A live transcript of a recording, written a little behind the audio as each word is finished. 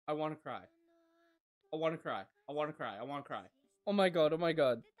I want to cry. I want to cry. I want to cry. I want to cry. Oh my god. Oh my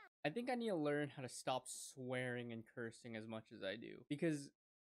god. I think I need to learn how to stop swearing and cursing as much as I do. Because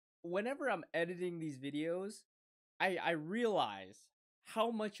whenever I'm editing these videos, I realize how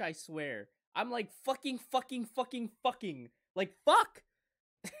much I swear. I'm like fucking. Like fuck.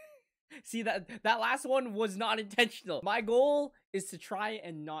 See, that last one was not intentional. My goal is to try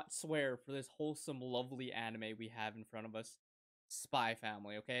and not swear for this wholesome, lovely anime we have in front of us. Spy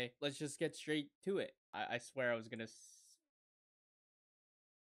Family, okay? Let's just get straight to it. I swear I was gonna...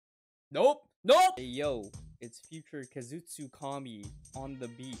 Nope! Nope! Hey, yo, it's future Kazutsu Kami on the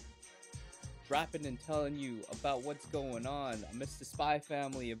beat. Rapping and telling you about what's going on. I missed the Spy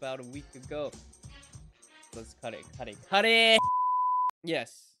Family about a week ago. Let's cut it.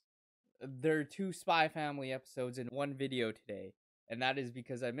 Yes. There are 2 Spy Family episodes in one video today. And that is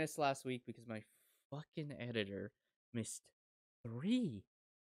because I missed last week because my fucking editor missed 3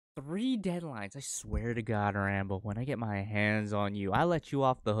 deadlines. I swear to God, Rambo, when I get my hands on you, I let you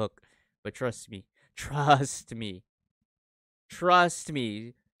off the hook. But trust me.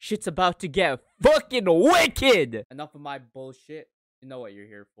 Shit's about to get fucking wicked! Enough of my bullshit. You know what you're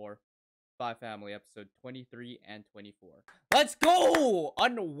here for. Spy Family episode 23 and 24. Let's go!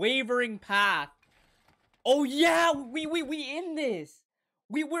 Unwavering path. Oh yeah, we in this.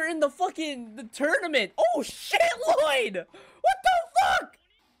 We were in the tournament. Oh shit, Lloyd! What the fuck?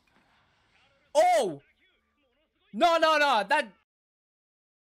 Oh! No, that...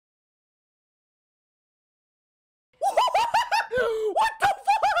 What the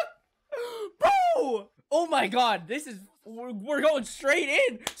fuck? Bro! Oh my god, this is... We're going straight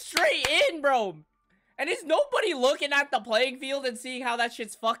in, bro. And is nobody looking at the playing field and seeing how that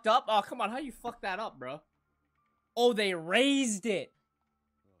shit's fucked up? Oh, come on, how you fuck that up, bro? Oh, they raised it.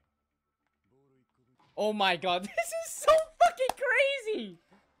 Oh my god, this is so fucking crazy.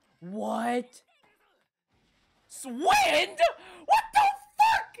 What? Wind? What the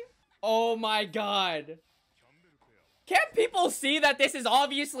fuck? Oh my god. Can't people see that this is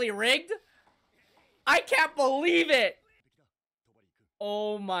obviously rigged? I can't believe it.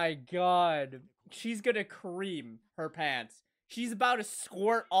 Oh my god. She's gonna cream her pants. She's about to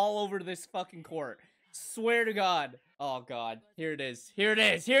squirt all over this fucking court. Swear to God. Oh god. Here it is. Here it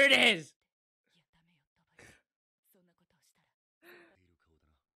is.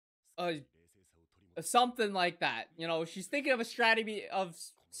 Something like that. You know, she's thinking of a strategy of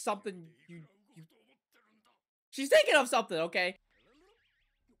something She's thinking of something, okay?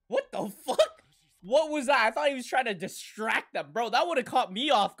 What the fuck? What was that? I thought he was trying to distract them. Bro, that would have caught me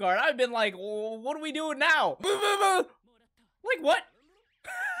off guard. I've been like, what are we doing now? Like, what?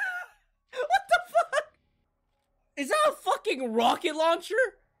 What the fuck? Is that a fucking rocket launcher?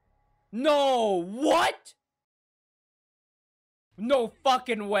 No, what? No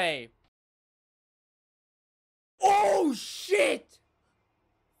fucking way. Oh, shit.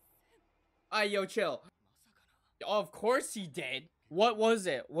 Yo, chill. Oh, of course he did. What was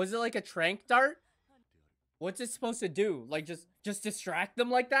it? Was it like a tranq dart? What's it supposed to do? Like, just distract them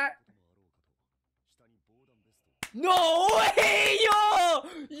like that? No way,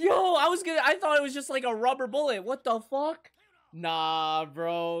 yo, I thought it was just like a rubber bullet. What the fuck? Nah,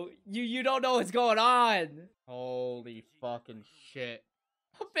 bro, you don't know what's going on. Holy fucking shit.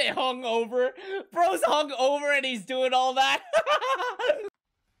 A bit hungover. Bro's hungover and he's doing all that.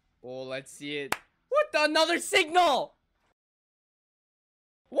 Oh, let's see it. What the? Another signal?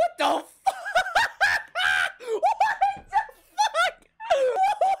 What the fuck? What the fuck?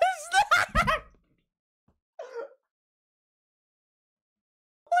 What was that?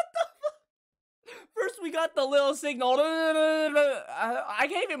 What the fuck? First we got the little signal. I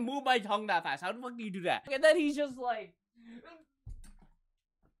can't even move my tongue that fast. How the fuck do you do that? And then he's just like...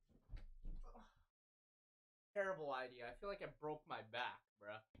 Terrible idea. I feel like I broke my back,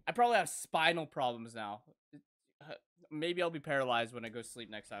 bruh. I probably have spinal problems now. Maybe I'll be paralyzed when I go sleep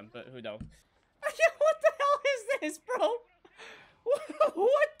next time, but who knows? What the hell is this, bro? What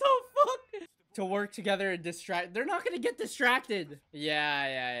the fuck? To work together and distract. They're not gonna get distracted.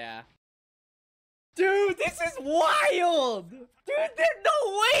 Yeah. Dude, this is wild. Dude, there's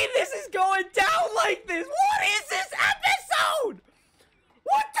no way this is going down like this. What is this episode?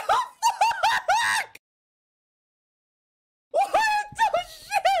 What the fuck? What the shit?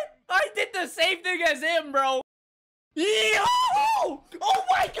 I did the same thing as him, bro. Yo! Oh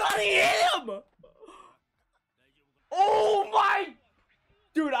my god, he hit him! Oh my...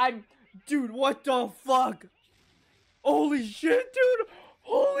 Dude, what the fuck? Holy shit, dude!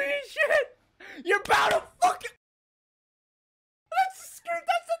 Holy shit! You're about to fucking... That's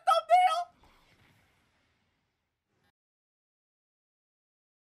the thumbnail!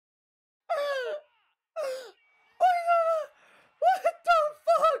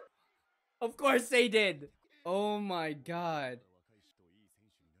 course they did. Oh my god.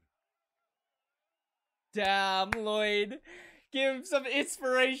 Damn, Loid. Give him some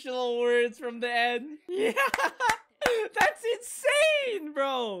inspirational words from the end. Yeah. That's insane,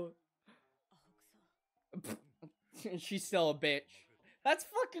 bro. She's still a bitch. That's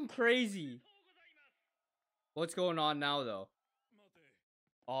fucking crazy. What's going on now, though?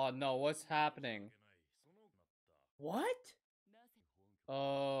 Oh, no. What's happening? What?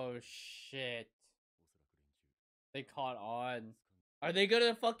 Oh, shit. They caught on. Are they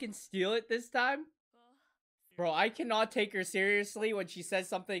gonna fucking steal it this time? Bro, I cannot take her seriously when she says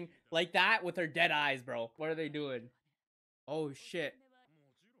something like that with her dead eyes, bro. What are they doing? Oh, shit.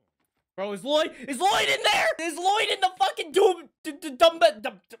 Bro, is Loid in there? Is Loid in the fucking dude,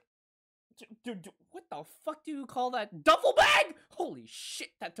 what the fuck do you call that? Duffel bag? Holy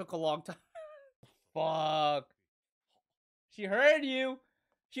shit, that took a long time. Fuck. She heard you.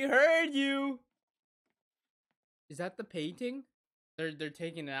 She heard you. Is that the painting? They're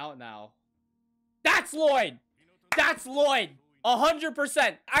taking it out now. That's Loid. That's Loid.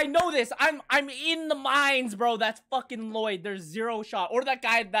 100%. I know this. I'm in the mines, bro. That's fucking Loid. There's zero shot. Or that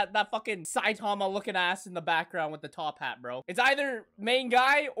guy, that fucking Saitama looking ass in the background with the top hat, bro. It's either main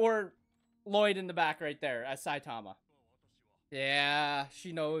guy or Loid in the back right there as Saitama. Yeah,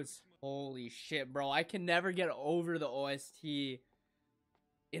 she knows. Holy shit, bro. I can never get over the OST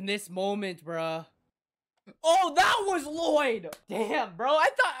in this moment, bruh. Oh, that was Loid! Damn, bro. I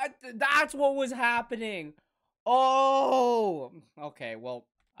thought that's what was happening. Oh, okay. Well,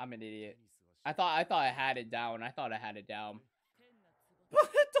 I'm an idiot. I thought I had it down. I thought I had it down.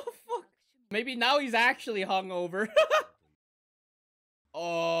 What the fuck? Maybe now he's actually hungover.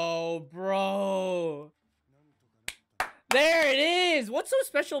 Oh, bro. There it is. What's so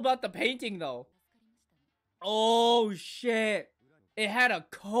special about the painting, though? Oh, shit. It had a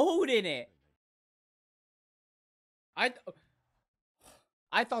code in it.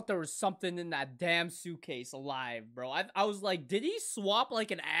 I thought there was something in that damn suitcase alive, bro. I was like, did he swap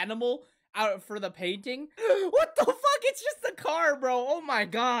like an animal out for the painting? What the fuck? It's just the car, bro. Oh my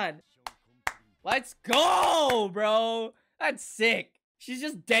god. Let's go, bro. That's sick. She's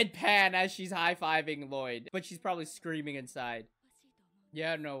just deadpan as she's high-fiving Loid, but she's probably screaming inside.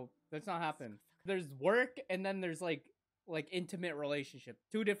 Yeah, no, that's not happening. There's work and then there's like intimate relationship.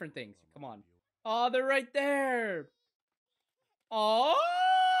 Two different things. Come on. Oh, they're right there. Oh,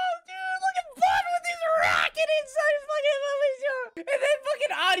 dude, look at Bud with his rocket inside fucking Louis. And then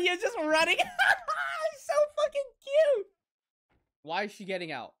fucking Anya just running. So fucking cute. Why is she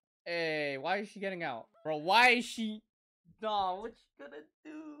getting out? Hey, why is she getting out? Bro, why is she... No, what you gonna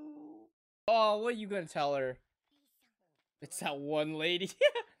do? Oh, what are you gonna tell her? It's that one lady.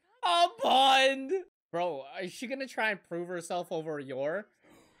 Oh, Bond. Bro, is she gonna try and prove herself over Yor?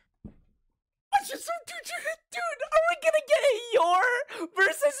 Dude, are we gonna get a Yor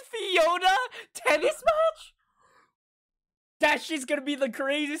versus Fiona tennis match? That shit's gonna be the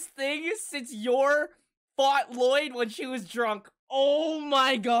craziest thing since Yor fought Loid when she was drunk. Oh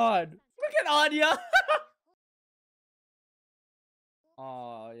my god. Look at Anya.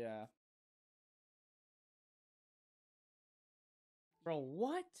 Oh, yeah. Bro,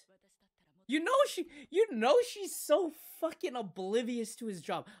 what? You know she's so fucking oblivious to his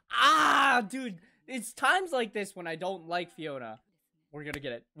job. Ah, dude. It's times like this when I don't like Fiona. We're gonna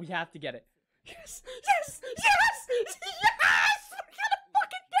get it. We have to get it. Yes! Yes! Yes! Yes! We're gonna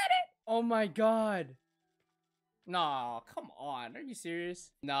fucking get it! Oh my god. Nah, come on. Are you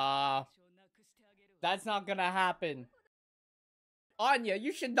serious? Nah. That's not gonna happen. Anya,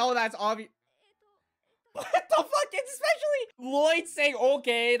 you should know that's obvious. What the fuck? Especially Loid saying,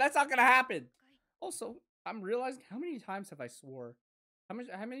 okay, that's not gonna happen. Also, I'm realizing, how many times have I swore?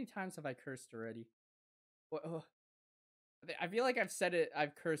 How many times have I cursed already? What, I feel like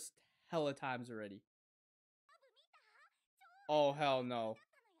I've cursed hella times already. Oh, hell no.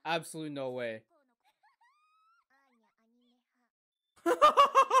 Absolutely no way.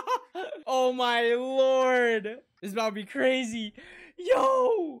 Oh my lord. This is about to be crazy.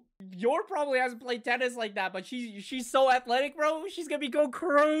 Yo! Yor probably hasn't played tennis like that, but she's so athletic, bro. She's gonna be going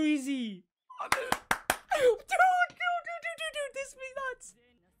crazy. Dude, this is nuts.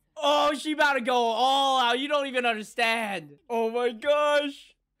 Oh, she about to go all out. You don't even understand. Oh my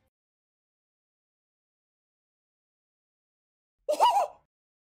gosh.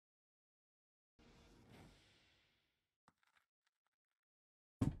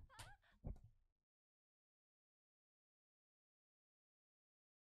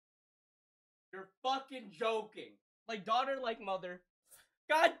 You're fucking joking. Like daughter, like mother.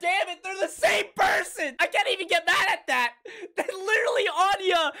 God damn it, they're the same person! I can't even get mad at that! That literally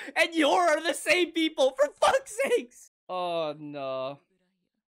Anya and Yor are the same people, for fuck's sakes! Oh no.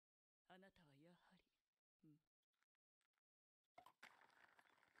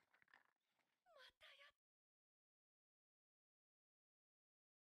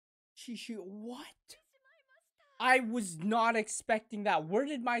 What? I was not expecting that. Where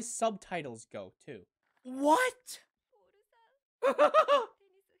did my subtitles go to? What?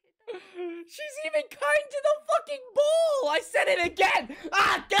 She's even kind to the fucking ball! I said it again!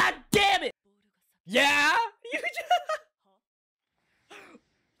 Ah, god damn it! Yeah? You just...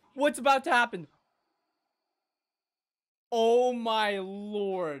 What's about to happen? Oh my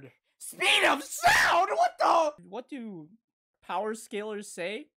lord. Speed of sound? What the? What do power scalers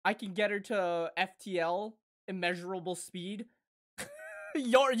say? I can get her to FTL, immeasurable speed.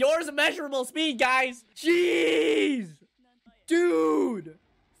 Yours immeasurable speed, guys. Jeez. Dude.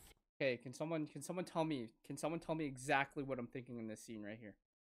 Okay, can someone tell me exactly what I'm thinking in this scene right here?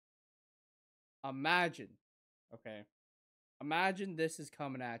 Imagine. Okay. Imagine this is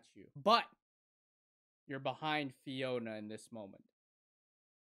coming at you, but you're behind Fiona in this moment.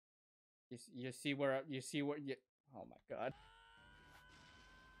 You see where oh my god.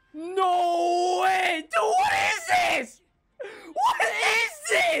 No way! Dude, what is this? What is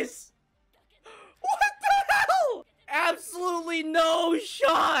this? What the hell? Absolutely no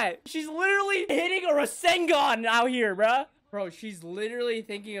shot. She's literally hitting a Rasengan out here, bruh. Bro, she's literally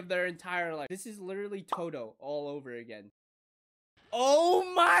thinking of their entire life. This is literally Toto all over again. Oh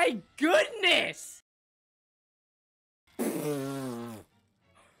my goodness! Lloyd's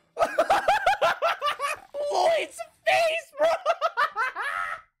face, bro!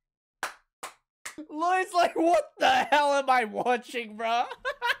 Lloyd's like, what the hell am I watching, bro?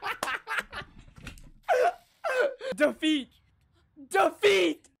 Defeat!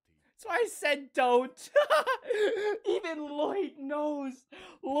 Defeat! That's why I said don't. Even Lloyd knows.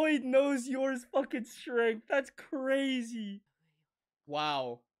 Lloyd knows yours fucking strength. That's crazy.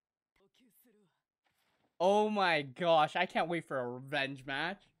 Wow. Oh my gosh, I can't wait for a revenge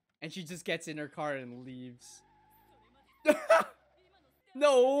match. And she just gets in her car and leaves.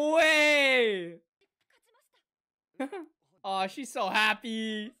 No way! Oh, she's so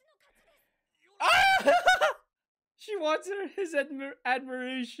happy. Ah! She wants his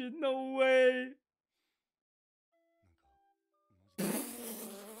admiration. No way.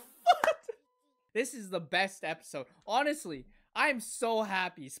 What? This is the best episode. Honestly, I'm so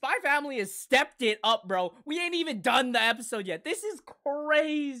happy. Spy Family has stepped it up, bro. We ain't even done the episode yet. This is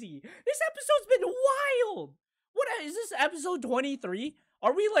crazy. This episode's been wild. What is this, episode 23?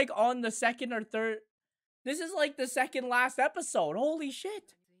 Are we like on the second or third? This is like the second last episode. Holy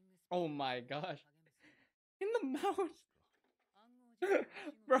shit. Oh my gosh. In the mouth.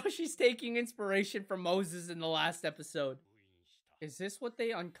 Bro, she's taking inspiration from Moses in the last episode. Is this what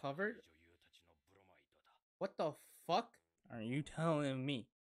they uncovered? What the fuck are you telling me?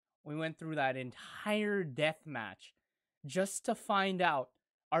 We went through that entire death match just to find out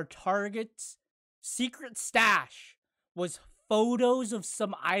our target's secret stash was photos of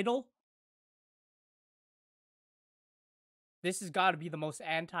some idol? This has got to be the most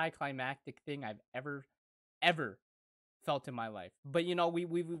anticlimactic thing I've ever felt in my life. But you know, we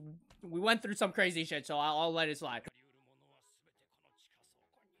went through some crazy shit, so I'll let it slide.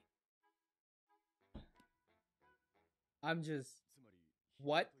 I'm just,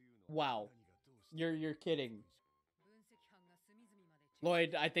 what? Wow. You're kidding.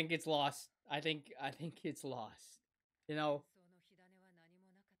 Lloyd, I think it's lost. I think it's lost. You know?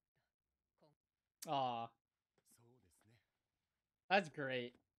 Aw. That's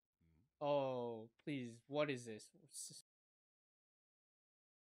great. Oh, please, what is this?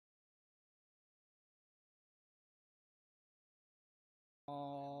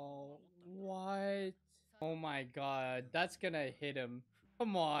 Oh, what? Oh my god, that's gonna hit him.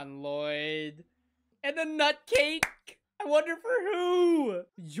 Come on, Lloyd. And a nut cake? I wonder for who?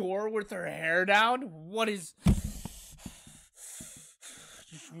 Yor with her hair down? What is...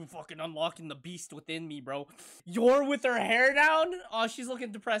 You fucking unlocking the beast within me, bro. Yor with her hair down? Oh, she's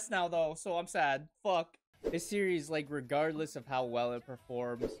looking depressed now, though, so I'm sad. Fuck. This series, like, regardless of how well it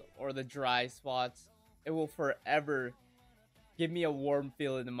performs or the dry spots, it will forever give me a warm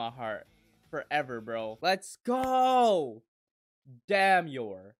feeling in my heart. Forever, bro. Let's go! Damn,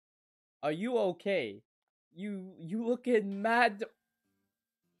 Yor. Are you okay? You looking mad.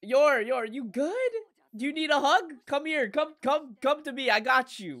 Yor, you good? Do you need a hug? Come here. Come to me. I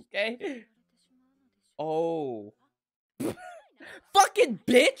got you, okay? Oh. Fucking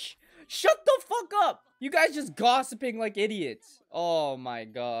bitch! Shut the fuck up! You guys just gossiping like idiots. Oh my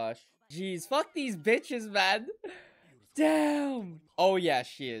gosh. Jeez, fuck these bitches, man. Damn. Oh yeah,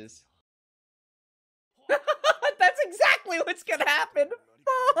 she is. That's exactly what's gonna happen.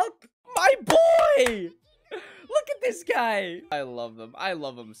 Fuck. My boy! Look at this guy. I love them. I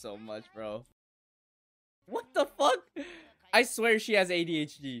love him so much, bro. What the fuck? I swear she has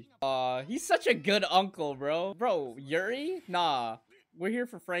ADHD. He's such a good uncle, bro. Bro, Yuri? Nah. We're here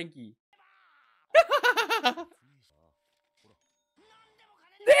for Frankie.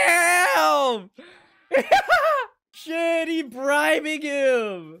 Damn! Shit, he bribing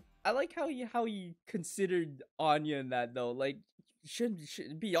him. I like how he considered Anya in that though. Like,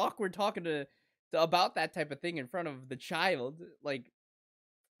 shouldn't be awkward talking to about that type of thing in front of the child. Like,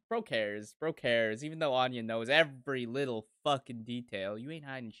 bro cares. Bro cares. Even though Anya knows every little fucking detail. You ain't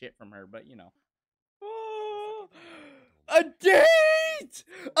hiding shit from her, but you know. Oh, a date!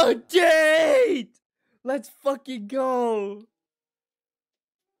 A date! Let's fucking go.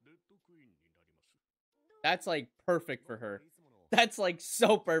 That's like perfect for her. That's like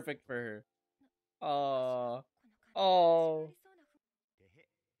so perfect for her. Oh. Oh.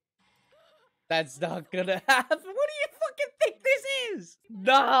 That's not gonna happen. What do you fucking think this is?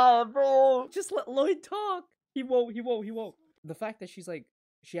 Nah, bro. Just let Loid talk. He won't. He won't. He won't. The fact that she's like,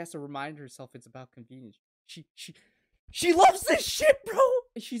 she has to remind herself it's about convenience. She loves this shit, bro.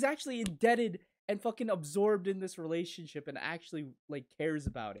 She's actually indebted and fucking absorbed in this relationship and actually like cares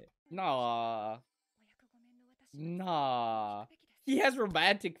about it. Nah. Nah. He has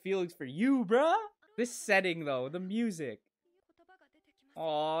romantic feelings for you, bruh. This setting, though, the music.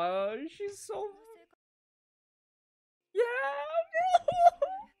 Aw, she's so... Yeah,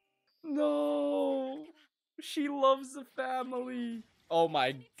 no. No. She loves the family. Oh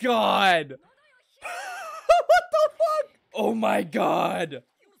my god. What the fuck? Oh my god.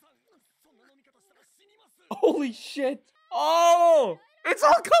 Holy shit. Oh, it's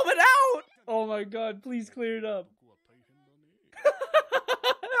all coming out. Oh my god, please clear it up.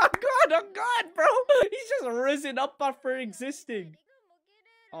 Oh god, bro. He's just risen up for existing.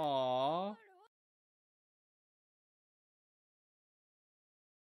 Aww.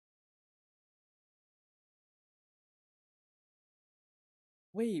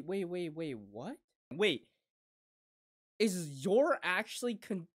 Wait, what? Wait. Is Yor actually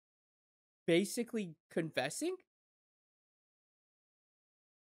basically confessing?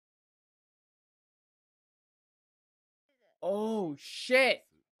 Oh shit.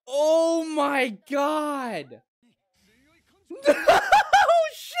 Oh my god. Oh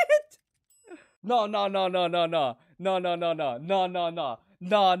shit. No.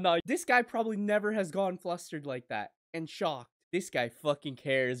 No. This guy probably never has gone flustered like that and shocked. This guy fucking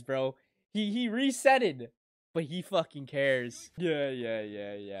cares, bro. He resetted, but he fucking cares. Yeah.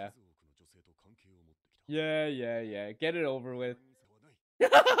 Yeah. Get it over with.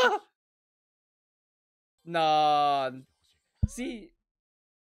 Nah. See,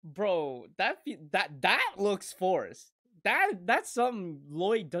 bro, that looks forced. That's something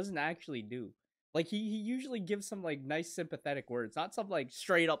Loid doesn't actually do. Like he usually gives some like nice sympathetic words, not some like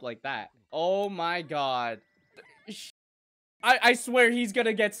straight up like that. Oh my god. I swear he's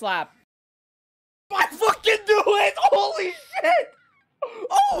gonna get slapped. I fucking knew it! Holy shit!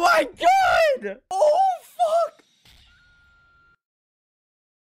 Oh my god! Oh fuck!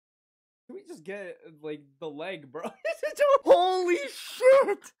 Can we just get like the leg, bro? Holy shit!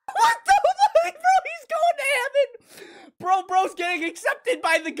 What the fuck, bro? He's going to heaven! Bro's getting accepted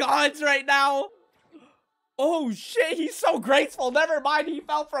by the gods right now! Oh shit, he's so graceful. Never mind, he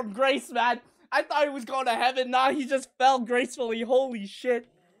fell from grace, man. I thought he was going to heaven. Nah, he just fell gracefully. Holy shit.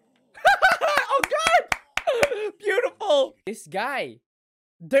 Oh god! Beautiful! This guy.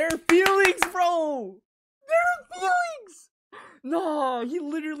 Their feelings, bro! Their feelings! No, he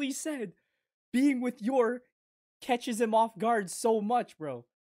literally said being with Yor catches him off guard so much, bro.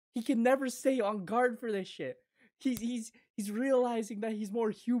 He can never stay on guard for this shit. He's realizing that he's more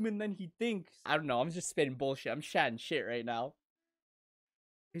human than he thinks. I don't know, I'm just spitting bullshit. I'm chatting shit right now.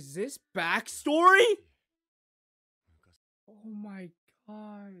 Is this backstory? Oh my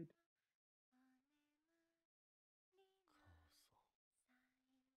god.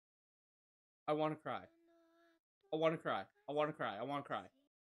 I want to cry. I want to cry. I want to cry. I want to cry.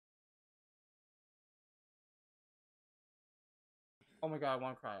 Oh my god, I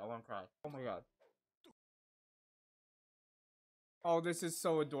want to cry. I want to cry. Oh my god. Oh, this is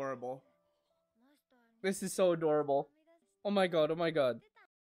so adorable. This is so adorable. Oh my god, oh my god.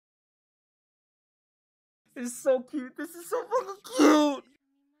 This is so cute. This is so fucking cute.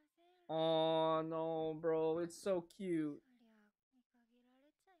 Oh no, bro. It's so cute.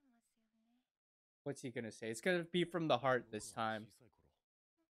 What's he gonna say? It's gonna be from the heart this time.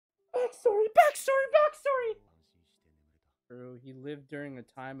 Backstory, backstory, backstory! True, he lived during a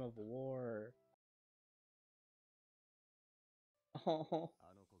time of war. Oh,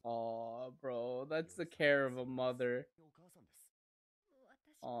 oh, bro, that's the care of a mother.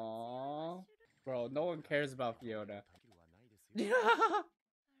 Aww. Bro, no one cares about Fiona.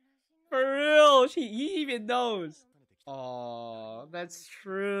 For real, he even knows. Oh, that's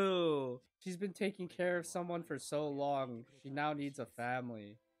true. She's been taking care of someone for so long. She now needs a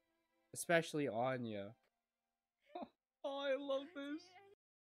family. Especially Anya. Oh, I love this.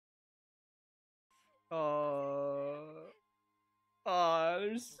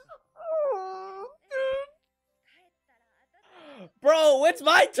 There's... Oh, dude. Bro, it's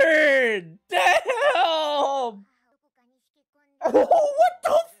my turn! Damn! What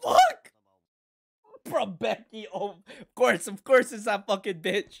the fuck? Bro, Becky, oh, of course it's that fucking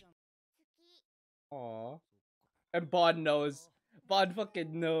bitch. Aw. And Bond knows. Bond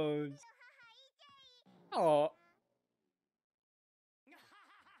fucking knows. Aw.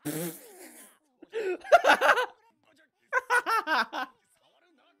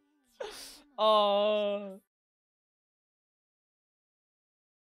 Oh.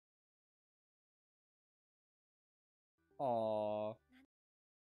 Aw.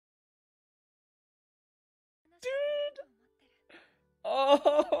 Dude.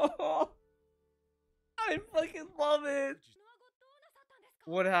 Oh. I fucking love it.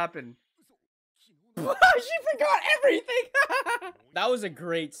 What happened? She forgot everything. That was a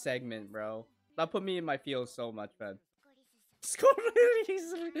great segment, bro. That put me in my feels so much, man.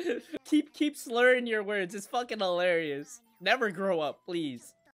 keep slurring your words. It's fucking hilarious. Never grow up,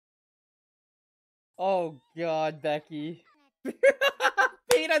 please. Oh god, Becky.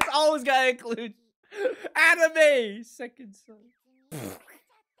 Peanuts always gotta include anime. Second son.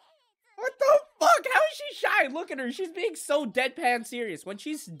 What the fuck? How is she shy? Look at her. She's being so deadpan serious. When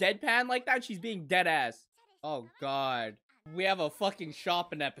she's deadpan like that, she's being dead ass. Oh god. We have a fucking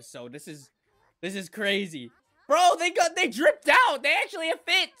shopping episode. This is crazy. Bro, they dripped out. They actually have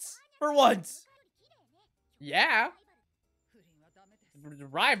fits for once. Yeah.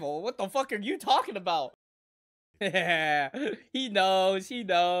 Rival? What the fuck are you talking about? Yeah. He knows. He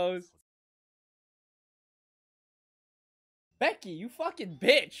knows. Becky, you fucking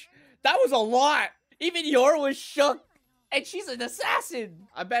bitch. That was a lot. Even Yor was shook. And she's an assassin.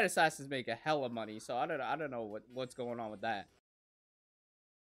 I bet assassins make a hell of money, so I don't know what's going on with that.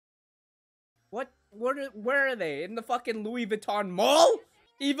 Where are they? In the fucking Louis Vuitton mall?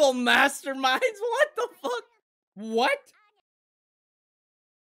 Evil masterminds? What the fuck? What?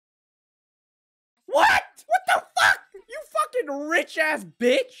 What? What the fuck? You fucking rich ass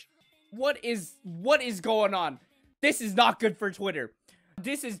bitch. What is going on? This is not good for Twitter.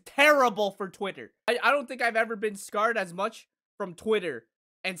 This is terrible for Twitter. I don't think I've ever been scarred as much from Twitter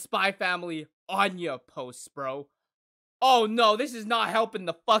and Spy Family Anya posts, bro. Oh no, this is not helping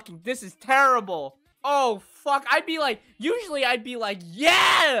the fucking, this is terrible. Oh fuck, usually I'd be like,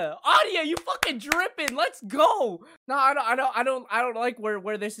 yeah, Anya, you fucking dripping, let's go. No, I don't like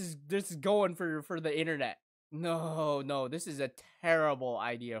where this is going for the internet. No, this is a terrible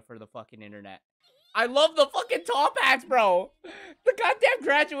idea for the fucking internet. I love the fucking top hats, bro. The goddamn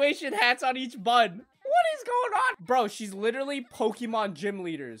graduation hats on each bun. What is going on? Bro, she's literally Pokemon gym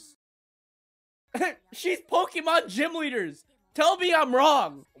leaders. She's Pokemon gym leaders. Tell me I'm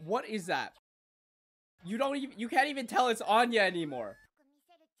wrong. What is that? You can't even tell it's Anya anymore.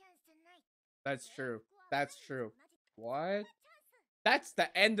 That's true. That's true. What? That's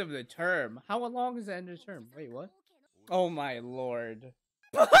the end of the term. How long is the end of the term? Wait, what? Oh my lord.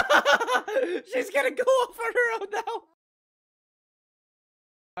 She's gonna go off on her own now.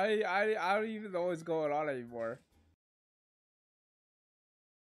 I don't even know what's going on anymore.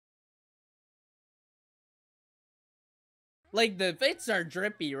 Like, the fits are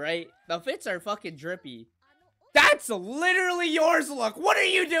drippy, right? The fits are fucking drippy. That's literally yours look. What are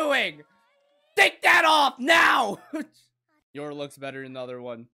you doing? Take that off now. Your looks better than the other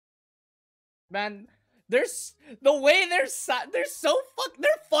one. Man, there's the way they're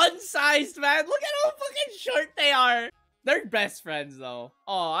fun-sized, man. Look at how fucking short they are. They're best friends, though.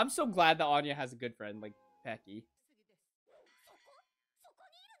 Oh, I'm so glad that Anya has a good friend like Becky.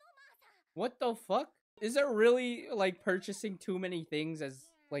 What the fuck? Is there really, like, purchasing too many things as,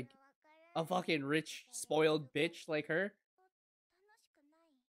 like, a fucking rich, spoiled bitch like her?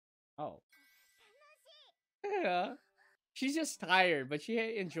 Oh. Yeah. She's just tired, but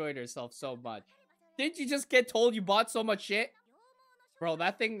she enjoyed herself so much. Didn't you just get told you bought so much shit? Bro,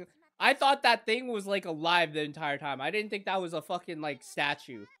 that thing... I thought that thing was, like, alive the entire time. I didn't think that was a fucking, like,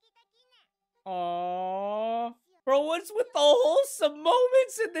 statue. Aww. Bro, what's with the wholesome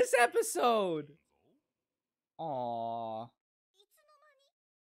moments in this episode? Aww.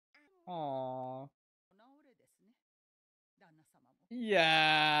 Aww.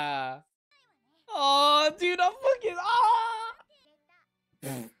 Yeah. Oh, dude, I'm fucking. Ah!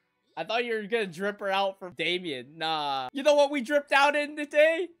 I thought you were gonna drip her out for Damien. Nah. You know what we dripped out in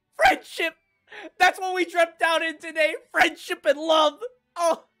today? Friendship. That's what we dripped out in today. Friendship and love.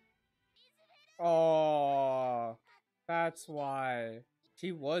 Oh. Oh. That's why.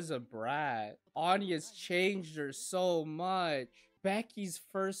 She was a brat. Anya's changed her so much. Becky's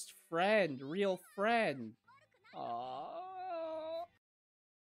first friend. Real friend. Aww.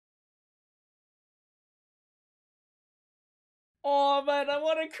 Oh man, I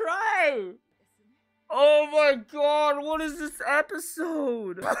want to cry. Oh my god, what is this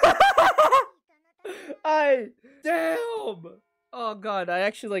episode? Damn. Oh god, I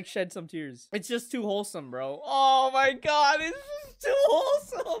actually like shed some tears. It's just too wholesome, bro. Oh my god, it's just too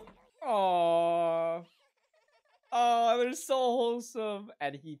wholesome. Oh. Oh, they're so wholesome.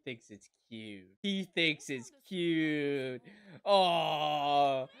 And he thinks it's cute. He thinks it's cute.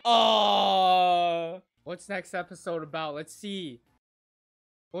 Oh. Oh. What's next episode about? Let's see.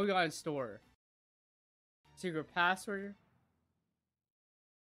 What we got in store? Secret password?